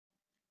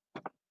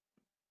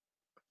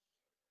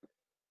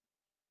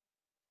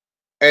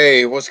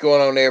Hey, what's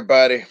going on,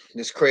 everybody?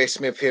 This Craig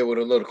Smith here with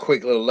a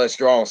quick little let's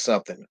draw on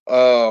something.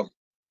 The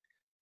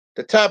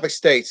topic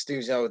states, there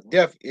was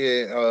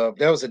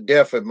a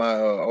death at my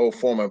old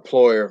former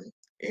employer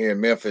here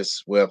in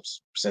Memphis. Well,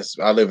 since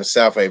I live in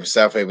South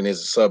Haven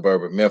is a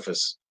suburb of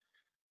Memphis.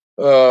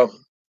 A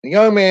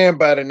young man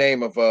by the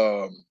name of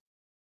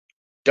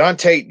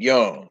Dante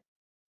Young,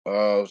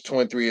 was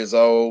 23 years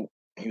old.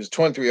 He was a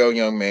 23-year-old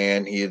young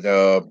man.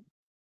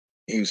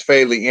 He was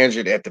fatally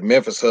injured at the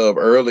Memphis hub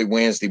early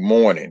Wednesday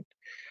morning.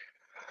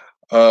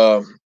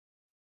 Um,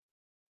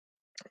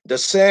 the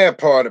sad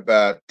part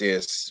about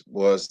this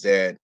was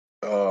that,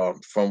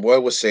 from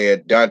what was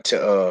said,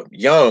 Dante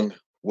Young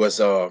was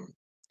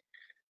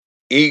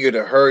eager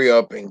to hurry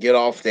up and get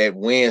off that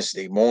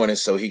Wednesday morning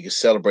so he could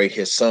celebrate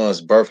his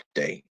son's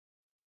birthday,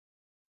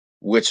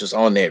 which was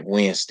on that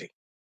Wednesday.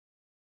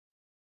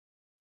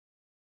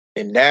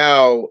 And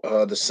now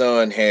the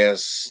son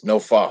has no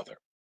father.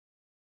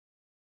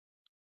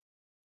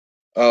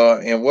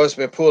 And what's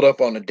been pulled up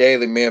on the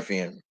Daily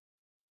Memphian,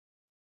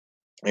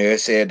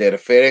 it said that a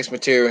FedEx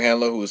material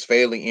handler who was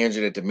fatally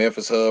injured at the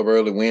Memphis hub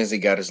early Wednesday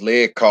got his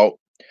leg caught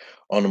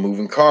on a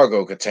moving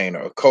cargo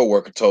container, a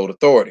co-worker told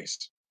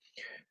authorities.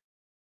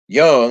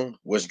 Young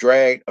was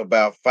dragged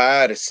about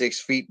 5 to 6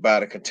 feet by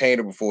the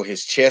container before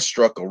his chest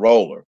struck a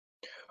roller,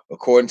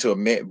 according to a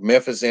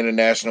Memphis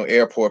International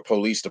Airport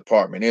Police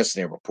Department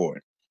incident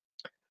report.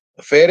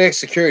 A FedEx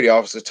security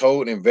officer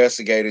told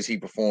investigators he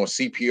performed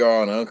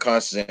CPR on an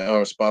unconscious and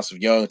unresponsive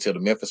Young until the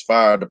Memphis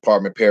Fire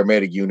Department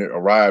paramedic unit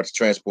arrived to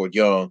transport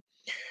Young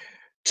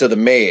to the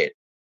med,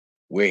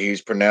 where he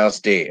was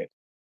pronounced dead.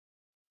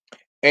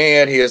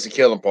 And here's the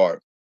killing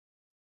part.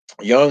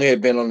 Young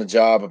had been on the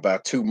job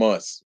about 2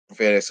 months.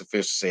 FedEx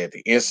officials said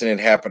the incident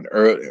happened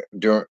the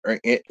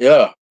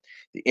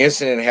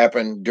incident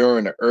happened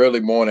during the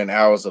early morning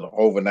hours of the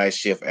overnight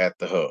shift at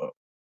the hub.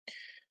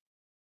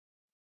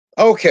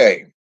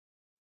 Okay,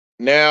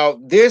 now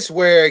this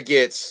where it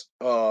gets.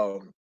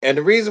 And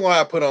the reason why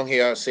I put on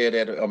here, I said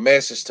that a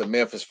message to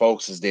Memphis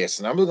folks is this,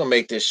 and I'm just gonna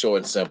make this short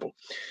and simple.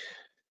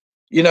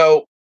 You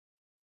know,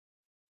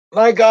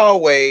 like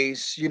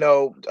always,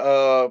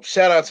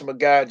 shout out to my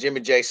guy Jimmy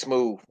J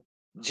Smooth.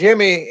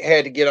 Jimmy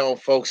had to get on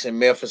folks in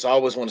Memphis. I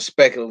always want to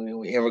speculate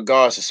in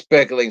regards to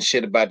speculating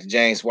shit about the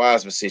James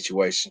Wiseman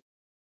situation.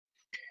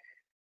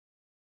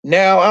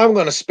 Now I'm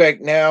gonna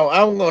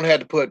have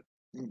to put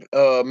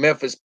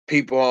Memphis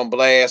people on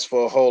blast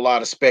for a whole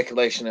lot of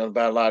speculation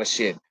about a lot of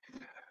shit.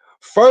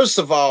 First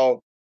of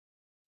all,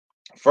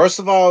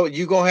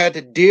 you're gonna have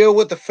to deal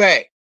with the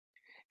fact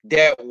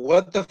that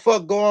what the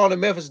fuck go on in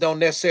Memphis don't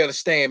necessarily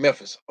stay in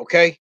Memphis,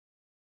 okay?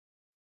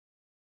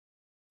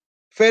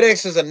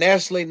 FedEx is a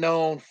nationally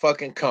known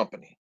fucking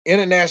company,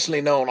 internationally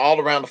known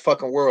all around the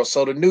fucking world.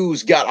 So the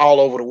news got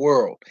all over the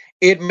world.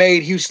 It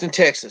made Houston,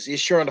 Texas. It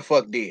sure in the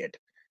fuck did.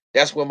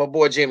 That's where my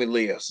boy Jimmy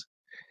lives.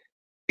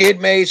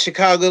 It made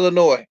Chicago,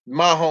 Illinois,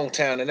 my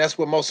hometown, and that's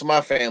where most of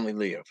my family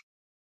live.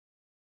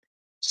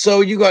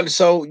 So you gonna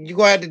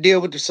have to deal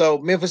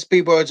with Memphis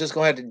people are just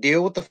gonna have to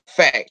deal with the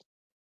fact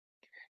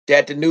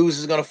that the news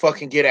is gonna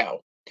fucking get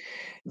out.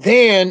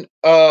 Then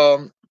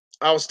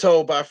I was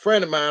told by a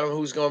friend of mine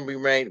who's going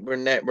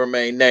to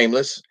remain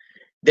nameless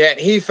that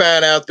he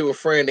found out through a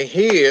friend of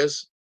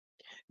his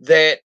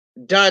that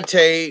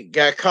Dante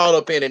got caught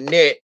up in a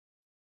net,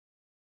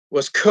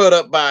 was cut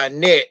up by a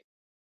net,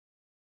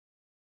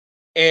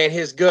 and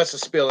his guts are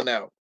spilling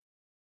out.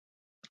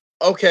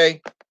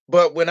 Okay,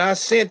 but when I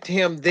sent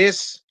him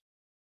this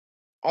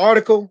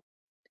article,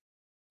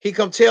 he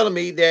come telling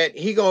me that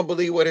he gonna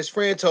believe what his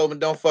friend told him.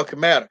 Don't fucking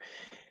matter.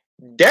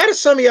 That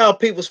is some of y'all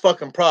people's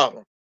fucking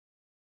problem.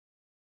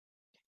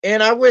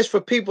 And I wish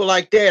for people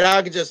like that,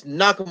 I could just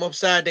knock them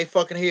upside their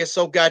fucking head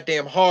so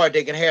goddamn hard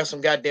they can have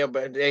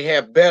they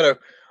have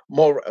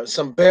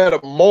some better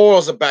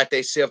morals about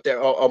themselves.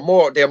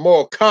 Their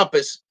moral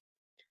compass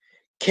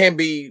can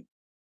be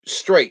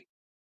straight.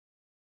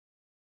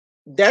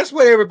 That's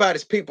what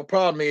everybody's people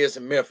problem is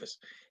in Memphis.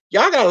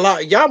 Y'all got a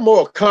lot. Y'all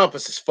moral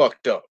compass is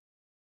fucked up.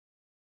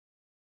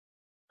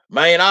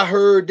 Man, I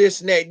heard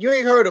this and that. You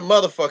ain't heard a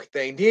motherfucking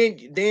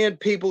thing. Then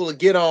people will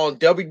get on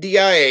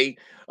WDIA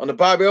on the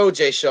Bobby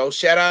OJ show.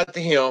 Shout out to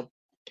him.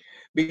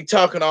 Be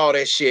talking all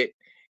that shit.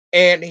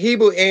 And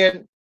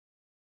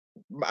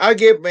I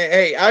give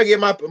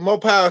my more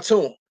power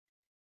to him.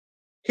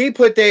 He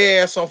put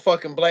their ass on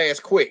fucking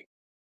blast quick.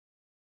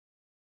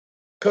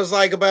 Cause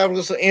like about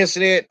this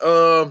incident,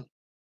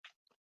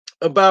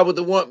 about with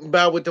the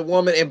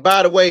woman, and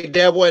by the way,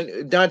 that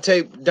one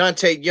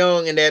Dante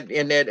Young and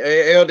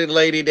that elderly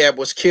lady that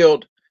was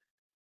killed.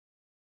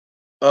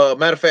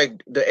 Matter of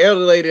fact, the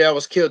elderly lady that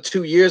was killed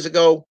 2 years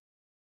ago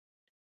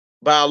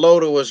by a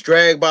loader was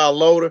dragged by a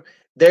loader.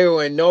 They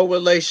were in no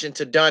relation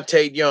to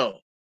Dante Young.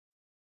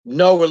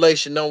 No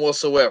relation, none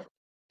whatsoever.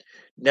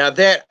 Now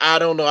that I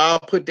don't know. I'll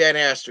put that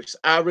asterisk.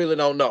 I really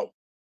don't know.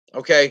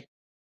 Okay.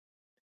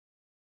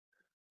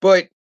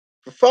 But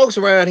folks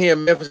around here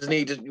in Memphis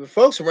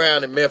folks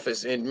around in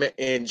Memphis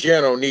in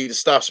general need to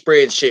stop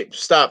spreading shit.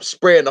 Stop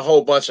spreading a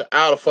whole bunch of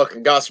out of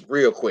fucking gossip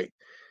real quick.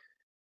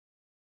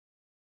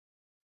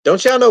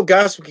 Don't y'all know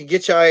gospel can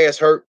get your ass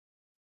hurt?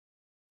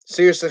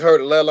 Seriously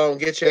hurt, let alone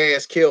get your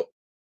ass killed.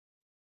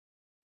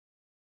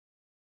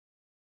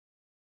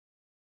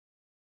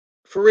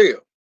 For real.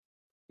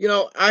 You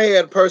know, I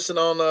had a person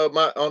on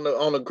my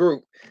on the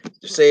group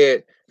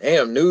said,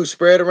 "Damn, news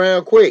spread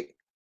around quick."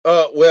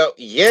 Well,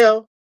 yeah,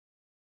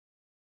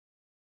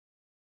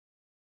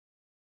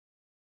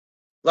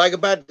 like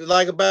about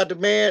the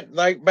man,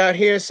 like about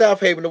here in South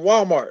Haven, the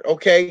Walmart.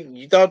 Okay,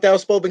 you thought that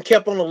was supposed to be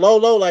kept on the low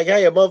low? Like,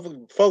 hey,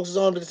 motherfucker, folks is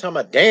on this time.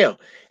 About damn,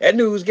 that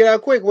news get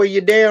out quick. Well,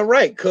 you're damn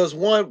right, cause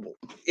one,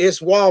 it's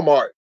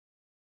Walmart.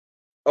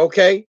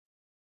 Okay,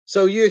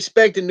 so you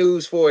expect the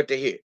news for it to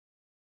hit.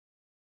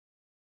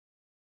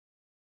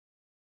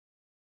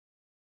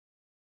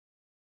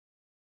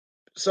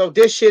 So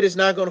this shit is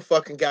not gonna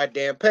fucking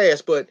goddamn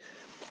pass. But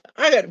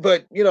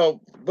but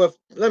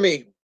let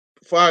me.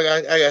 Before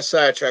I got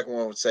sidetracked,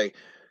 one would say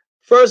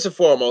first and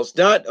foremost,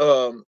 not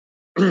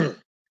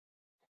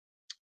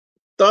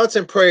thoughts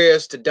and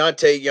prayers to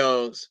Dante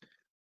Young's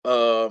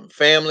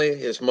family,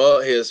 his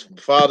mother, his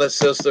father,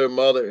 sister,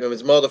 mother,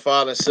 his mother,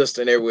 father, and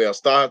sister, and everywhere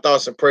else.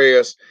 Thoughts and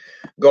prayers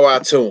go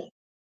out to him.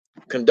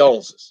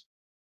 Condolences.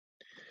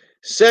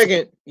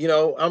 Second,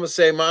 I'm gonna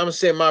send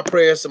my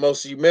prayers to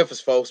most of you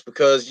Memphis folks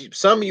because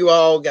some of you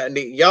all y'all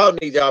need y'all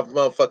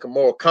motherfucking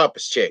moral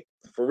compass check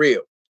for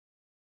real.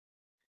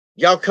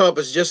 Y'all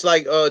compass just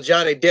like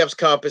Johnny Depp's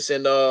compass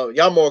and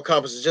y'all moral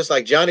compass is just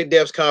like Johnny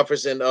Depp's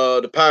compass and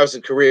the Pirates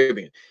of the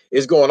Caribbean.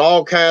 It's going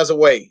all kinds of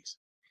ways,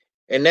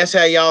 and that's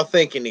how y'all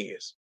thinking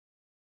is.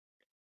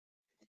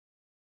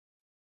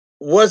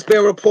 What's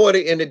been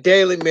reported in the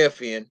Daily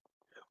Memphian,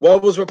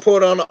 what was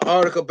reported on the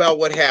article about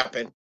what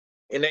happened,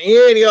 and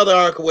any other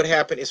article what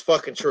happened is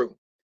fucking true.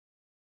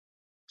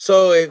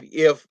 So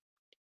if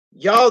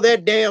y'all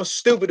that damn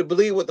stupid to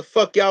believe what the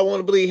fuck y'all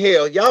want to believe,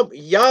 hell,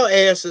 y'all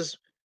asses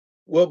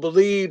will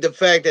believe the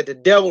fact that the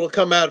devil will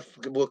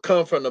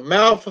come from the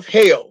mouth of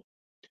hell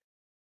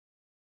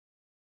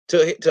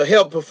to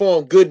help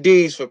perform good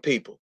deeds for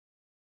people.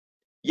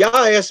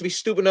 Y'all has to be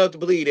stupid enough to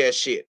believe that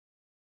shit.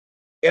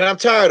 And I'm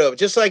tired of it.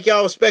 Just like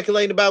y'all was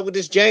speculating about with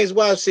this James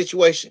Wild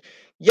situation.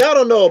 Y'all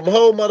don't know a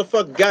whole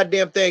motherfucking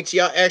goddamn thing till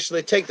y'all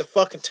actually take the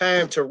fucking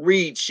time to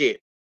read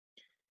shit.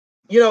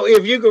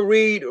 If you could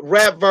read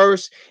rap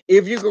verse,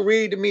 if you could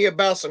read to me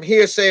about some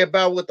hearsay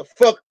about what the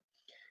fuck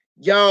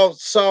y'all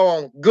saw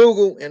on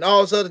Google and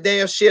all this other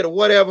damn shit or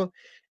whatever,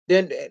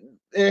 then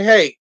and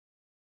hey,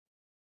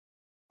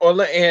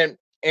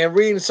 and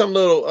reading some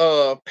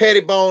little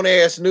petty bone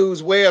ass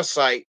news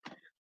website,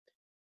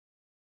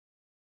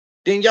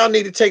 then y'all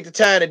need to take the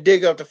time to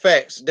dig up the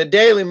facts. The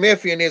Daily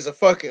Memphian is a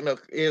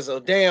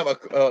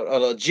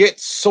legit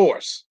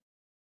source.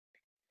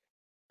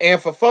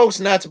 And for folks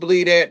not to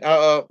believe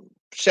that,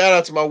 shout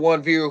out to my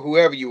one viewer,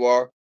 whoever you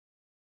are.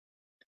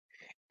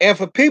 And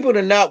for people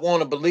to not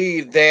want to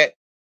believe that,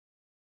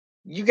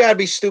 you gotta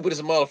be stupid as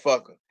a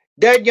motherfucker.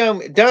 That young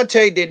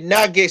Dante did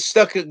not get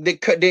stuck,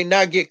 did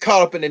not get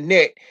caught up in the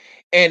net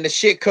and the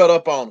shit cut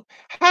up on him.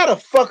 How the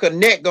fuck a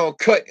net gonna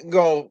cut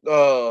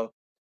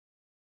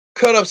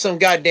up some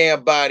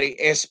goddamn body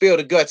and spill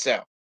the guts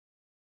out?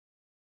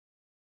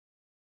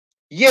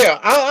 Yeah,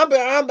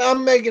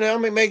 I'm making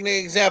an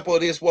example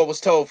of this. What was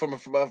told from a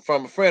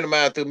friend of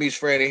mine through a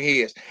mutual friend of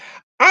his.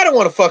 I don't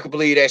want to fucking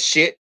believe that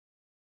shit.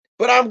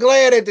 But I'm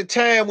glad at the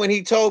time when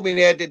he told me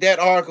that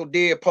article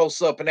did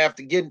post up, and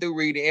after getting through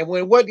reading, and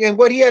what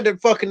he had the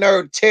fucking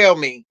nerve to tell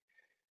me,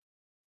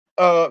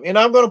 and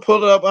I'm gonna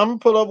pull it up. I'm gonna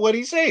pull up what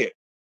he said.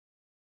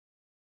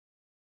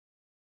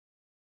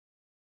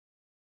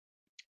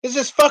 It's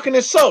just fucking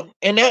insulting,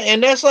 and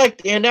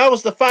that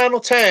was the final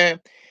time.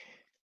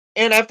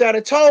 And after I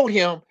told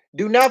him,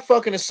 do not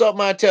fucking insult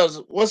my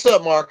intelligence. What's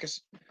up,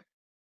 Marcus?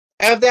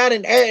 After that,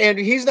 and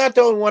he's not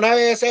the only one.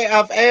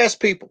 I've asked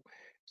people,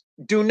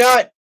 do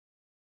not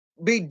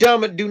be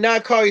dumb and do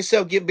not call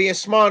yourself being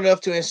smart enough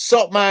to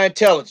insult my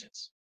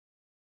intelligence.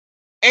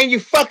 And you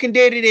fucking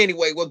did it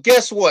anyway. Well,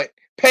 guess what?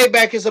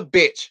 Payback is a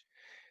bitch.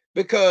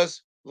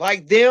 Because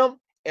like them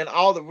and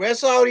all the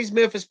rest of all these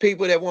Memphis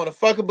people that want to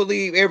fucking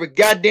believe every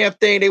goddamn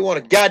thing they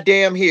want to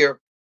goddamn hear,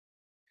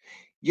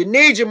 you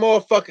need your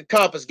motherfucking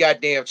compass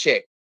goddamn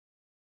check.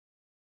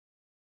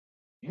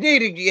 You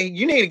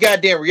need a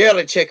goddamn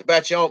reality check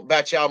about y'all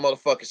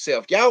motherfucking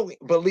self. Y'all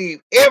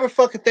believe every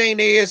fucking thing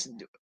there is,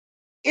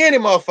 any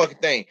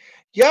motherfucking thing.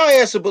 Y'all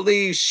has to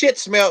believe shit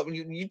smelled.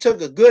 You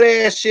took a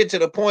good ass shit to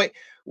the point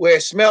where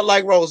it smelled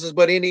like roses,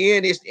 but in the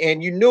end,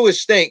 and you knew it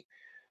stink.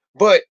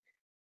 But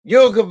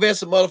you'll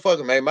convince a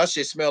motherfucker, man, my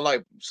shit smell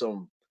like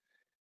some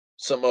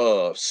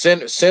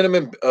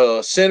cinnamon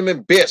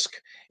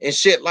bisque and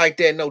shit like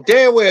that. No,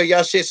 damn well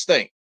y'all shit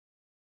stink.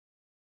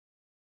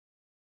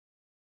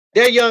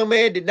 That young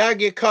man did not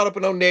get caught up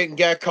in on that and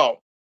got caught.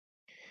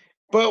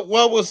 But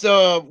what was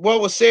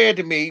said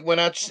to me when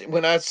I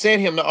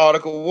sent him the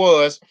article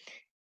was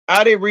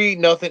I didn't read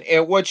nothing,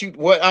 and what you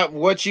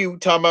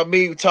talking about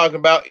me talking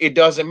about it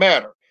doesn't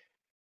matter.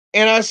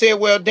 And I said,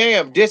 well,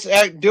 damn,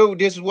 dude,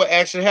 this is what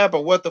actually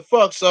happened. What the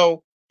fuck?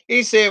 So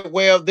he said,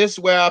 well, this is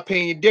where our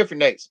opinion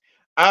differentiates.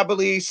 I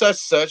believe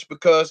such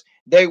because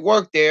they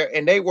work there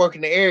and they work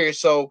in the area,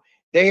 so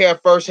they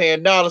have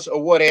firsthand knowledge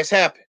of what has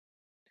happened.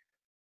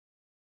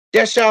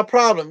 That's y'all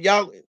problem.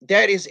 Y'all,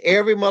 that is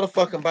every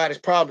motherfucking body's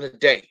problem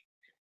today.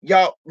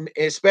 Y'all,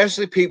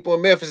 especially people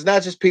in Memphis,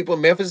 not just people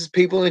in Memphis, it's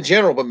people in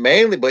general, but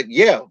mainly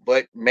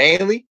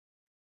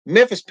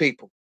Memphis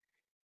people.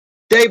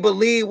 They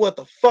believe what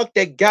the fuck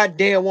they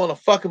goddamn want to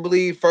fucking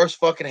believe first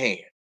fucking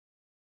hand.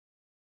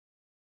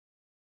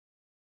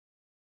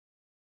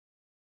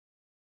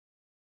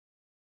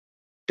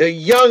 The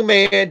young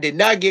man did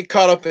not get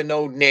caught up in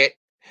no net.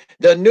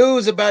 The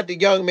news about the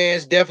young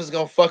man's death is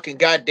gonna fucking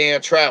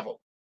goddamn travel.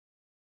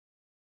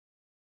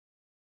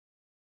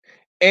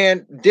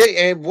 And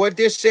what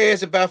this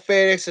says about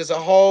FedEx as a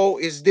whole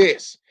is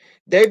this.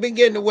 They've been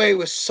getting away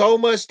with so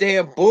much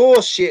damn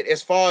bullshit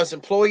as far as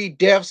employee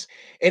deaths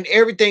and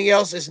everything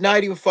else. It's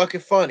not even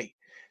fucking funny.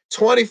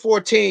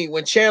 2014,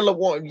 when Chandler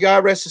Warren,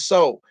 God rest his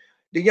soul,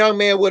 the young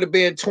man would have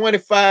been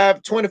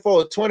 25,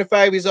 24,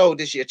 25 years old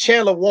this year.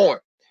 Chandler Warren,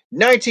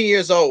 19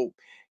 years old,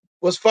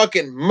 was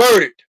fucking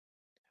murdered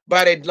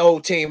by that low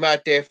team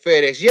out there at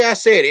FedEx. Yeah, I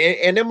said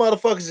it. And them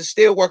motherfuckers are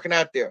still working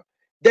out there.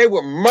 They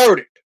were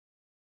murdered.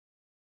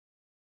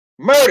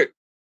 Murdered.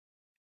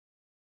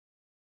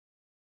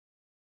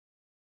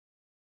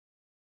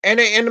 And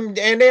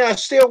they are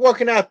still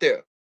working out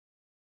there.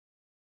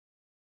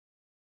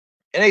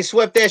 And they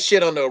swept that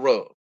shit under the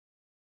rug.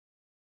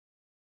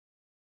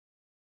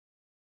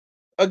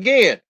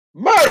 Again,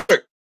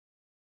 murdered.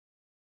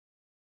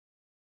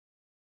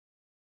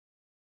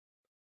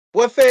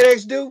 What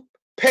FedEx do?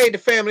 Paid the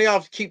family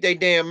off to keep their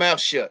damn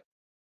mouth shut.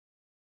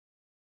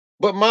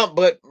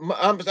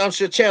 I'm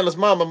sure Chandler's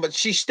mama, but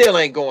she still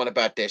ain't going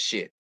about that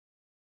shit.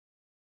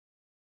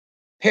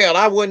 Hell,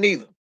 I wouldn't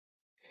either.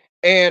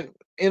 And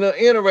in an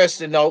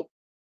interesting note,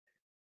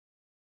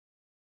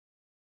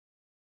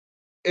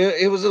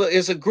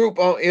 it's a group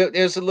on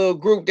it's a little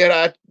group that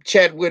I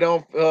chat with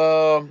on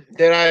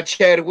that I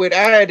chatted with.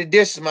 I had to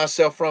distance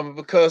myself from it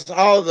because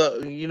all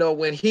the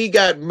when he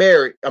got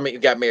married,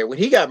 when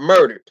he got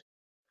murdered,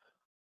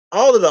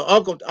 all of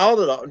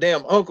the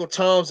damn Uncle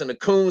Toms and the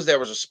coons that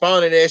was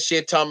responding to that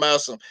shit talking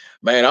about some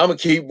man, I'm gonna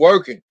keep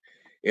working.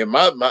 If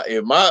my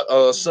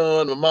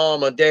son or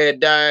mom or dad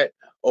died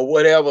or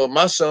whatever,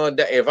 my son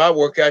if I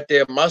work out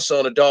there, my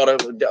son or daughter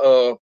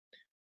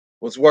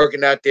was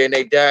working out there and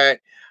they died.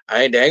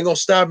 They ain't gonna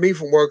stop me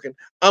from working.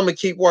 I'm gonna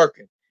keep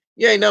working.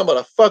 You ain't nothing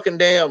but a fucking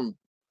damn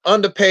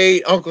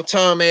underpaid Uncle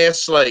Tom ass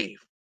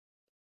slave.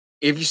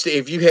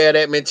 If you had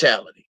that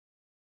mentality.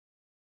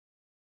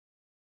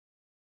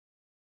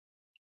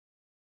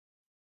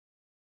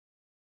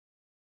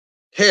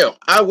 Hell,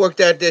 I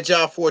worked at that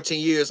job 14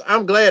 years.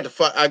 I'm glad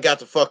I got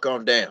the fuck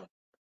on down.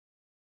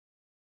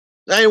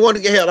 I didn't want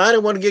to get hell. I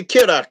didn't want to get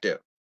killed out there.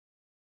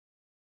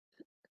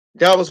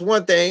 That was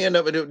one thing, and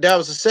that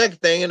was the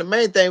second thing, and the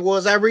main thing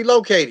was I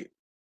relocated.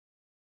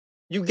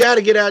 You got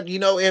to get out,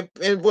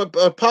 and what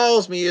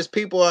appalls me is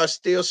people are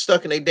still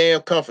stuck in their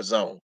damn comfort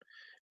zone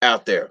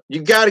out there.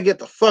 You got to get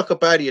the fuck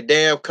up out of your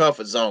damn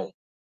comfort zone.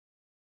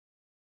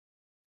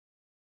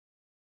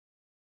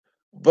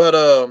 But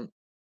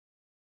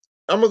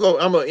I'm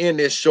gonna end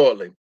this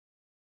shortly.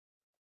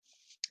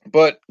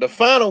 But my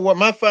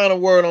final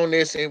word on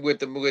this, and with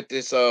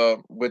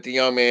the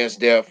young man's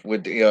death,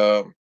 with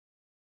the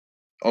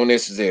on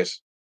this is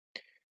this: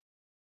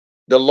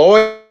 the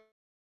lawyer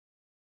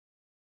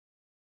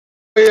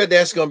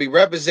that's gonna be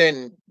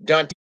representing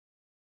Dante,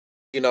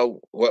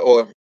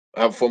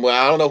 from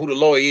I don't know who the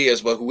lawyer is,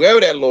 but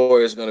whoever that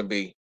lawyer is gonna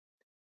be,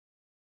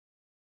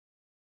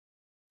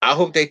 I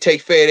hope they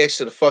take FedEx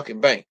to the fucking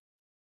bank.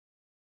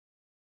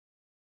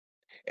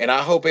 And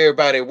I hope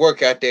everybody at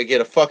work out there get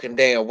a fucking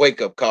damn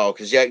wake up call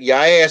because your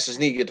asses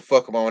need to get the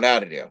fuck on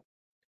out of there.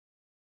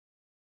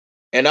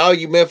 And all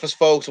you Memphis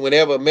folks,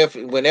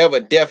 whenever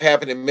death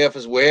happened in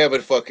Memphis, wherever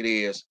the fuck it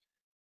is,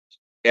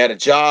 at a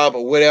job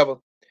or whatever,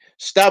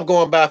 stop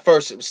going by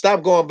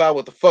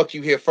what the fuck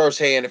you hear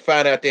firsthand and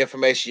find out the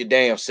information your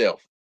damn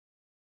self.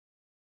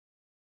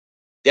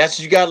 That's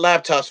what you got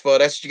laptops for.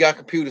 That's what you got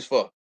computers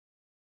for.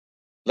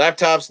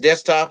 Laptops,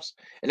 desktops,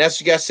 and that's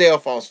what you got cell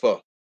phones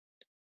for.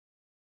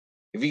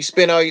 If you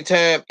spend all your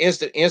time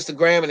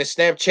Instagramming and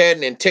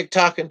Snapchatting and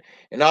TikToking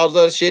and all the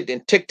other shit, then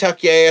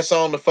TikTok your ass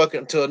on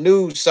to a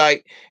news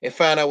site and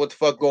find out what the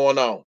fuck going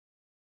on.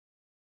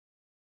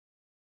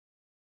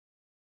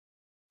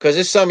 Cause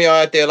there's some of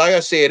y'all out there, like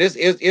I said,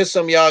 it's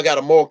some of y'all got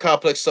a moral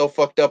complex so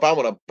fucked up. I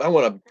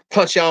wanna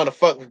punch y'all in the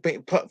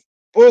fucking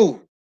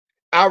ooh,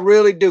 I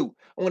really do.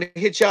 I want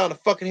to hit y'all in the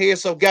fucking head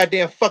so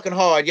goddamn fucking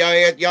hard.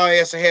 Y'all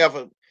ass to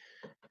have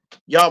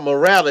y'all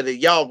morality,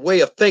 y'all way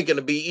of thinking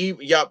to be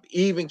y'all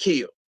even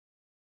killed.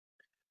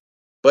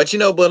 But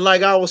but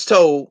like I was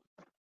told,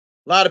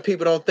 a lot of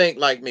people don't think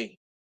like me.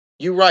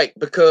 You're right,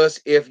 because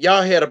if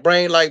y'all had a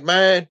brain like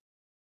mine,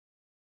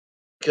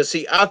 because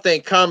see, I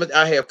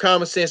have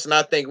common sense and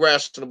I think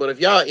rational. But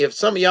if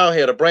some of y'all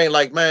had a brain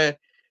like mine,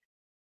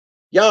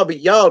 y'all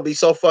be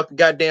so fucking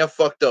goddamn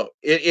fucked up.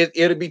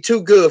 It'll be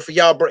too good for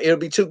y'all. It'll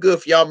be too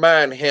good for y'all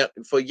mind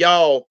for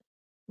y'all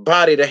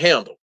body to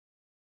handle.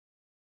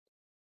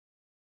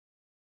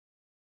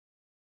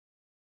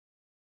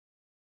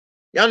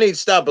 Y'all need to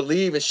stop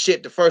believing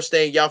shit the first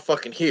thing y'all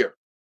fucking hear.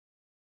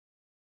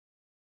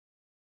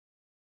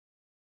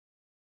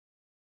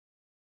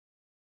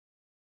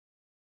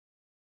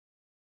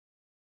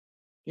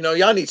 You know,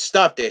 y'all need to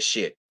stop that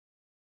shit.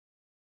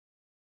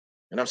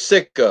 And I'm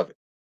sick of it.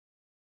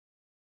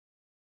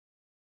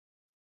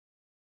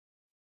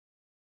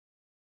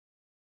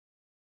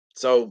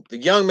 So the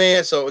young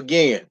man, so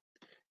again,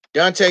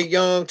 Dante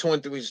Young,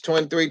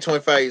 23,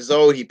 25 years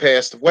old. He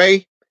passed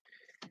away.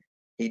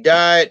 He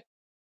died.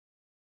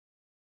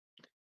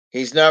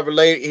 He's not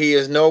related. He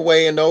is no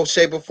way in no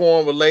shape or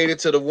form related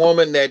to the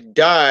woman that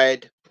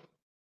died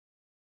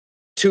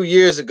 2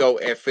 years ago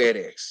at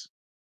FedEx.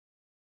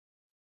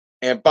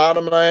 And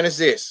bottom line is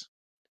this.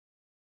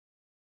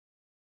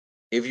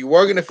 If you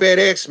work in the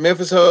FedEx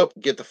Memphis hub,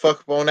 get the fuck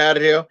up on out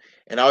of there.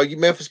 And all you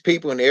Memphis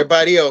people and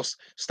everybody else,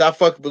 stop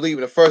fucking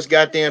believing the first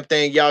goddamn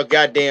thing y'all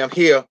goddamn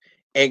hear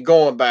and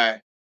going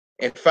by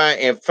and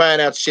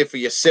find out shit for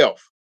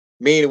yourself.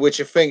 Meaning with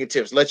your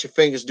fingertips. Let your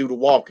fingers do the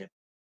walking.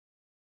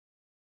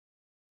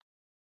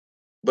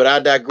 But I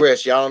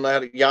digress. Y'all don't know how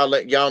to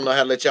y'all know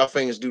how to let y'all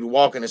fingers do the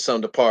walking in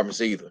some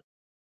departments either.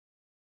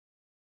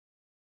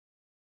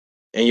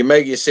 And you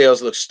make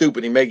yourselves look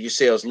stupid and make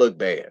yourselves look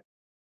bad.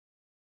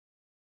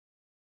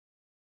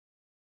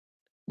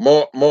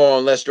 More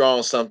on let's draw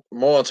on some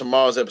more on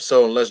tomorrow's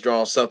episode and let's draw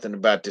on something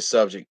about this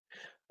subject.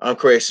 I'm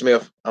Craig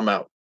Smith. I'm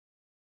out.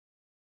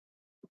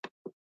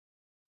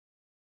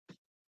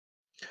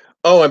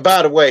 Oh, and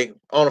by the way,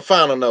 on a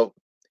final note,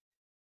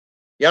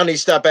 y'all need to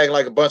stop acting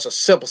like a bunch of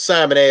simple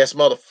Simon ass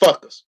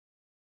motherfuckers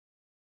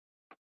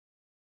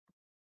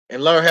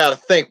and learn how to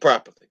think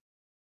properly.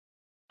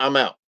 I'm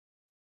out.